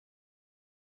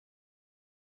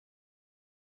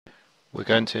We're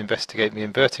going to investigate the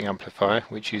inverting amplifier,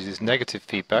 which uses negative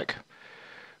feedback,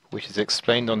 which is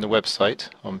explained on the website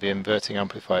on the inverting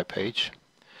amplifier page.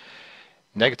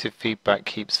 Negative feedback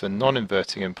keeps the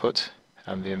non-inverting input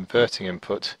and the inverting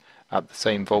input at the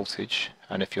same voltage,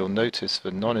 and if you'll notice,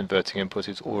 the non-inverting input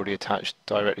is already attached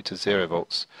directly to 0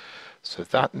 volts. So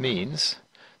that means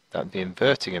that the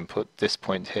inverting input, this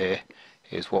point here,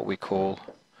 is what we call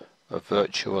a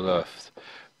virtual earth,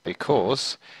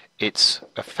 because it's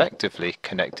effectively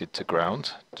connected to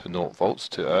ground, to 0 volts,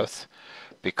 to earth,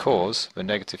 because the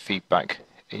negative feedback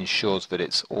ensures that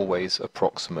it's always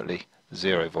approximately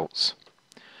 0 volts.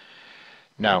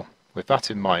 Now, with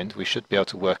that in mind, we should be able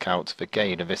to work out the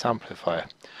gain of this amplifier.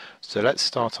 So let's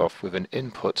start off with an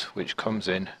input which comes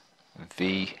in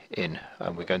V in,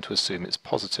 and we're going to assume it's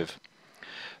positive.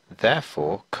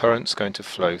 Therefore, current's going to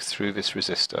flow through this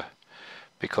resistor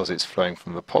because it's flowing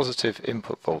from the positive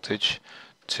input voltage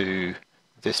to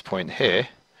this point here,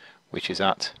 which is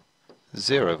at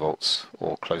 0 volts,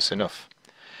 or close enough.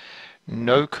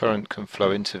 No current can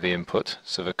flow into the input,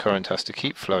 so the current has to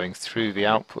keep flowing through the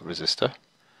output resistor,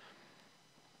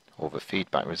 or the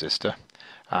feedback resistor,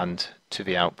 and to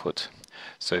the output.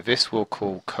 So this we'll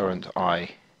call current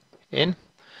I in,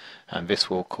 and this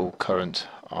we'll call current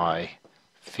I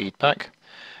feedback.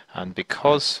 And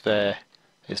because there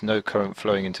is no current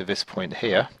flowing into this point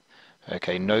here,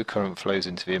 okay, no current flows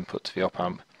into the input to the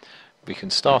op-amp, we can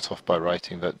start off by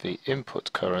writing that the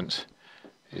input current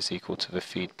is equal to the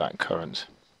feedback current.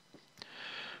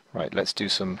 Right, let's do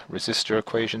some resistor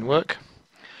equation work.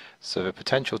 So the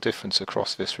potential difference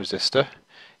across this resistor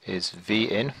is V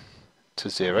in to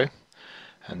 0,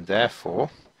 and therefore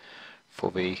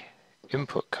for the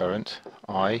input current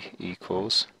I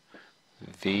equals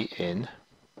V in,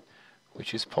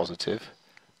 which is positive,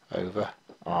 over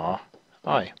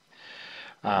Ri.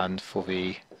 And for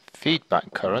the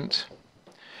feedback current,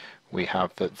 we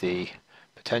have that the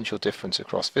potential difference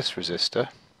across this resistor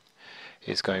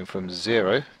is going from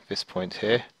 0, this point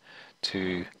here,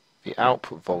 to the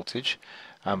output voltage,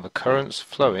 and the current's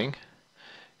flowing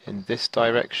in this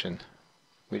direction,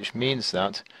 which means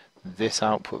that this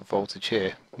output voltage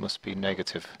here must be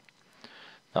negative.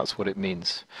 That's what it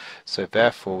means. So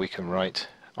therefore we can write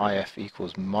IF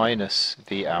equals minus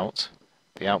V out.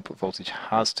 The output voltage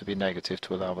has to be negative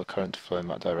to allow the current to flow in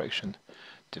that direction,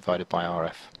 divided by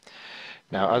RF.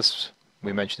 Now, as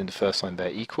we mentioned in the first line, they're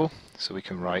equal, so we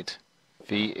can write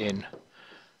V in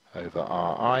over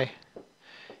Ri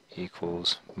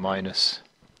equals minus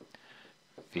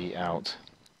V out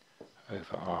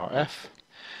over RF.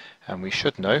 And we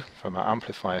should know from our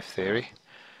amplifier theory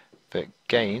that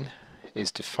gain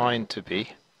is defined to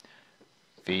be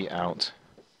V out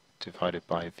divided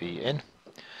by V in,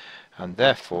 and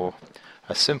therefore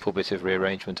a simple bit of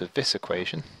rearrangement of this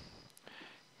equation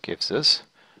gives us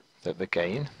that the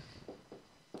gain,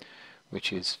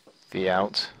 which is V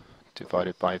out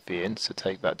divided by V in, so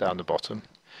take that down the bottom,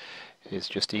 is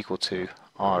just equal to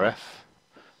RF,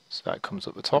 so that comes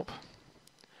at the top,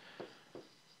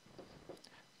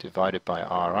 divided by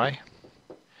Ri,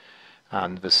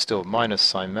 and there's still minus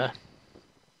sign there,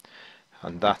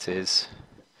 and that is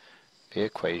the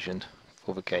equation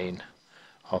for the gain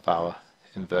of our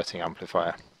inverting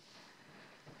amplifier.